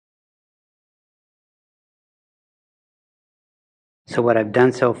So what I've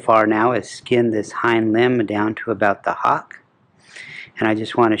done so far now is skin this hind limb down to about the hock. And I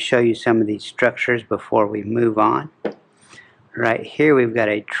just want to show you some of these structures before we move on. Right here we've got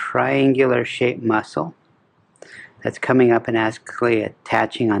a triangular shaped muscle that's coming up and actually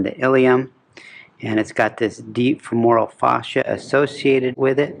attaching on the ilium. And it's got this deep femoral fascia associated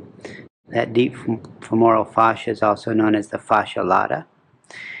with it. That deep femoral fascia is also known as the fascia lata.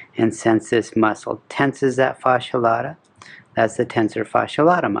 And since this muscle tenses that fascia lata, that's the tensor fascia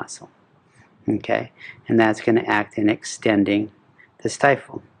lata muscle. Okay, and that's going to act in extending the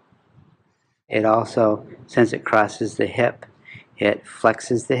stifle. It also, since it crosses the hip, it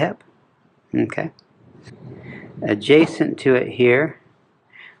flexes the hip. Okay. Adjacent to it here,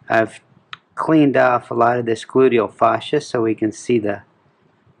 I've cleaned off a lot of this gluteal fascia so we can see the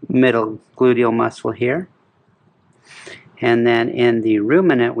middle gluteal muscle here. And then in the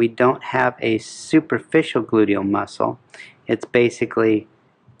ruminant, we don't have a superficial gluteal muscle. It's basically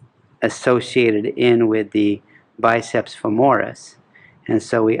associated in with the biceps femoris. And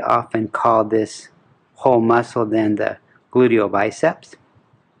so we often call this whole muscle then the gluteal biceps.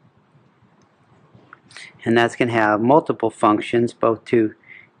 And that's going to have multiple functions, both to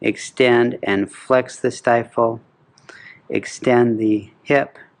extend and flex the stifle, extend the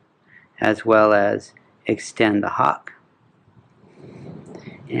hip, as well as extend the hock.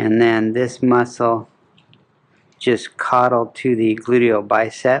 And then this muscle just caudal to the gluteal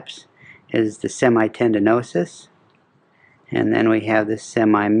biceps is the semitendinosus. And then we have the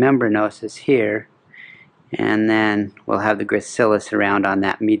semimembranosus here. And then we'll have the gracilis around on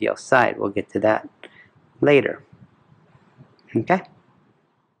that medial side. We'll get to that later. Okay?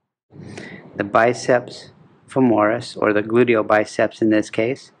 The biceps femoris, or the gluteal biceps in this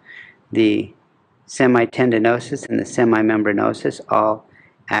case, the semitendinosus and the semimembranosus all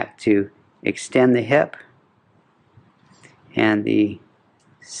act to extend the hip, and the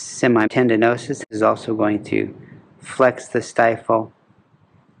semitendinosus is also going to flex the stifle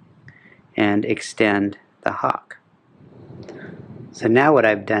and extend the hock. So now what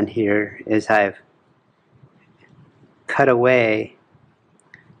I've done here is I've cut away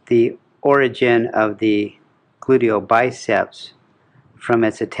the origin of the gluteal biceps from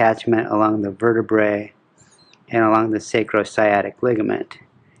its attachment along the vertebrae and along the sacrosciatic ligament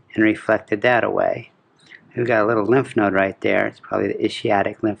and reflected that away. We've got a little lymph node right there. It's probably the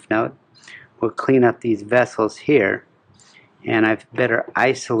ischiadic lymph node. We'll clean up these vessels here, and I've better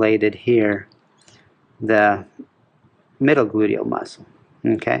isolated here the middle gluteal muscle.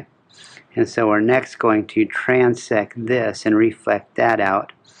 Okay? And so we're next going to transect this and reflect that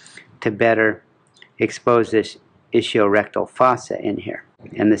out to better expose this Ischiorectal fossa in here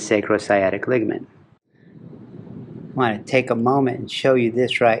and the sacrosciatic ligament. I want to take a moment and show you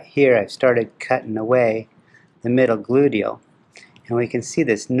this right here. I've started cutting away the middle gluteal, and we can see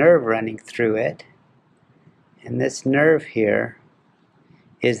this nerve running through it. And this nerve here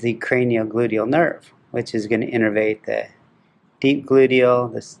is the cranial gluteal nerve, which is going to innervate the deep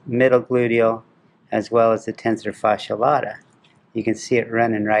gluteal, the middle gluteal, as well as the tensor fascia lata. You can see it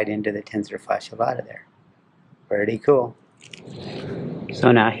running right into the tensor fascia lata there. Pretty cool.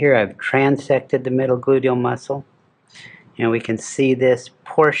 So now here I've transected the middle gluteal muscle, and we can see this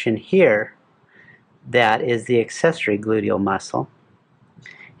portion here that is the accessory gluteal muscle.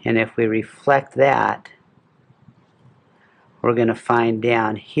 And if we reflect that, we're going to find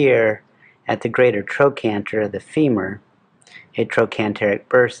down here at the greater trochanter of the femur a trochanteric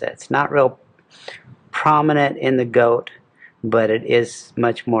bursa. It's not real prominent in the goat, but it is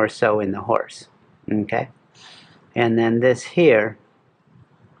much more so in the horse. Okay? And then this here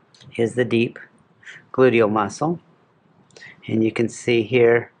is the deep gluteal muscle. And you can see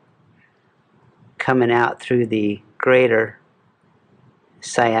here coming out through the greater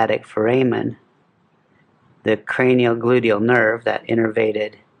sciatic foramen the cranial gluteal nerve that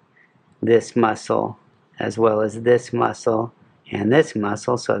innervated this muscle as well as this muscle and this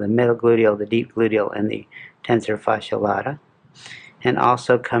muscle, so the middle gluteal, the deep gluteal, and the tensor fascia lata. And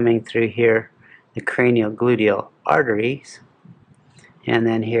also coming through here the cranial gluteal arteries, and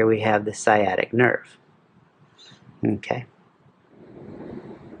then here we have the sciatic nerve. Okay.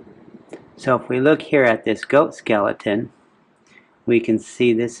 So if we look here at this goat skeleton, we can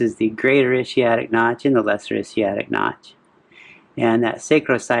see this is the greater ischiadic notch and the lesser ischiadic notch. And that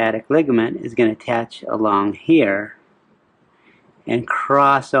sacrosciatic ligament is going to attach along here and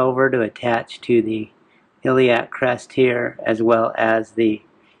cross over to attach to the iliac crest here, as well as the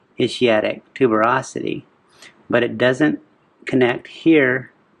ischiadic tuberosity. But it doesn't connect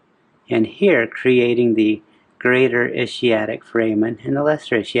here and here, creating the greater ischiadic foramen and the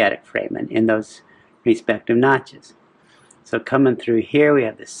lesser ischiadic foramen in those respective notches. So coming through here we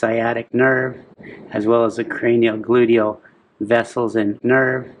have the sciatic nerve as well as the cranial gluteal vessels and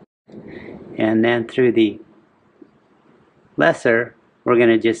nerve. And then through the lesser, we're going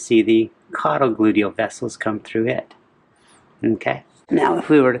to just see the caudal gluteal vessels come through it. Okay. Now if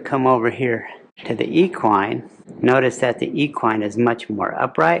we were to come over here to the equine, notice that the equine is much more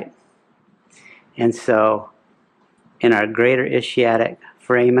upright. And so in our greater ischiadic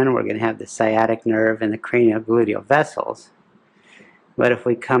foramen, we're going to have the sciatic nerve and the cranial gluteal vessels. But if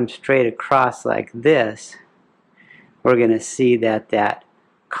we come straight across like this, we're going to see that that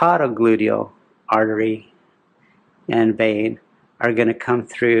caudal gluteal artery and vein are going to come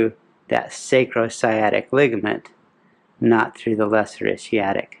through that sacrosciatic ligament, not through the lesser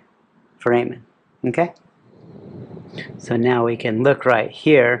ischiadic foramen. Okay? So now we can look right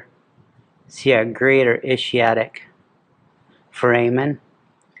here, see our greater ischiadic foramen,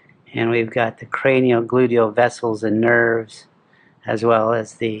 and we've got the cranial gluteal vessels and nerves as well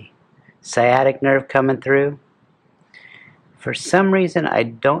as the sciatic nerve coming through. For some reason I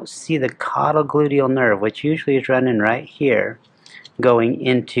don't see the caudal gluteal nerve, which usually is running right here, going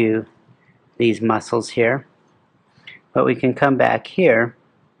into these muscles here. But we can come back here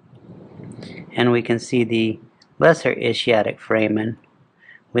and we can see the lesser ischiadic foramen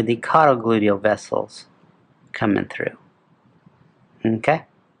with the caudal gluteal vessels coming through. Okay?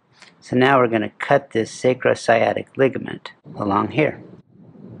 So now we're going to cut this sacrosciatic ligament along here.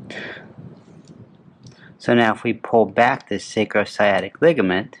 So now if we pull back this sacrosciatic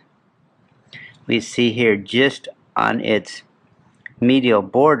ligament, we see here just on its medial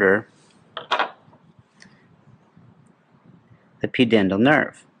border the pudendal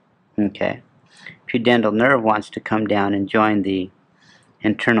nerve. Okay? Pudendal nerve wants to come down and join the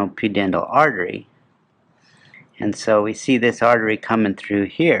internal pudendal artery. And so we see this artery coming through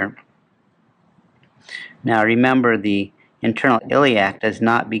here. Now remember, the internal iliac does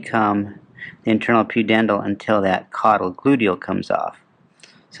not become the internal pudendal until that caudal gluteal comes off.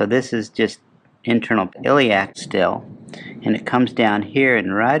 So this is just internal iliac still, and it comes down here,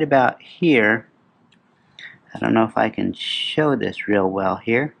 and right about here, I don't know if I can show this real well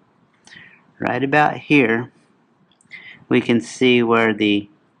here, right about here we can see where the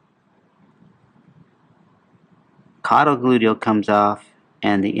caudal gluteal comes off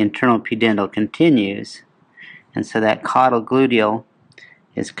and the internal pudendal continues, and so that caudal gluteal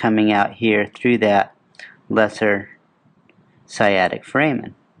is coming out here through that lesser sciatic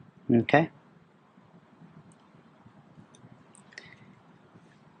foramen. Okay?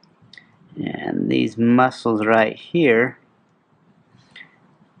 And these muscles right here,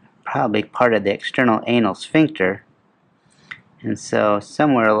 probably part of the external anal sphincter, and so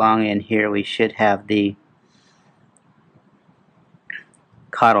somewhere along in here we should have the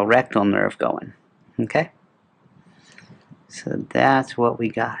caudal rectal nerve going. Okay? So that's what we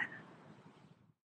got.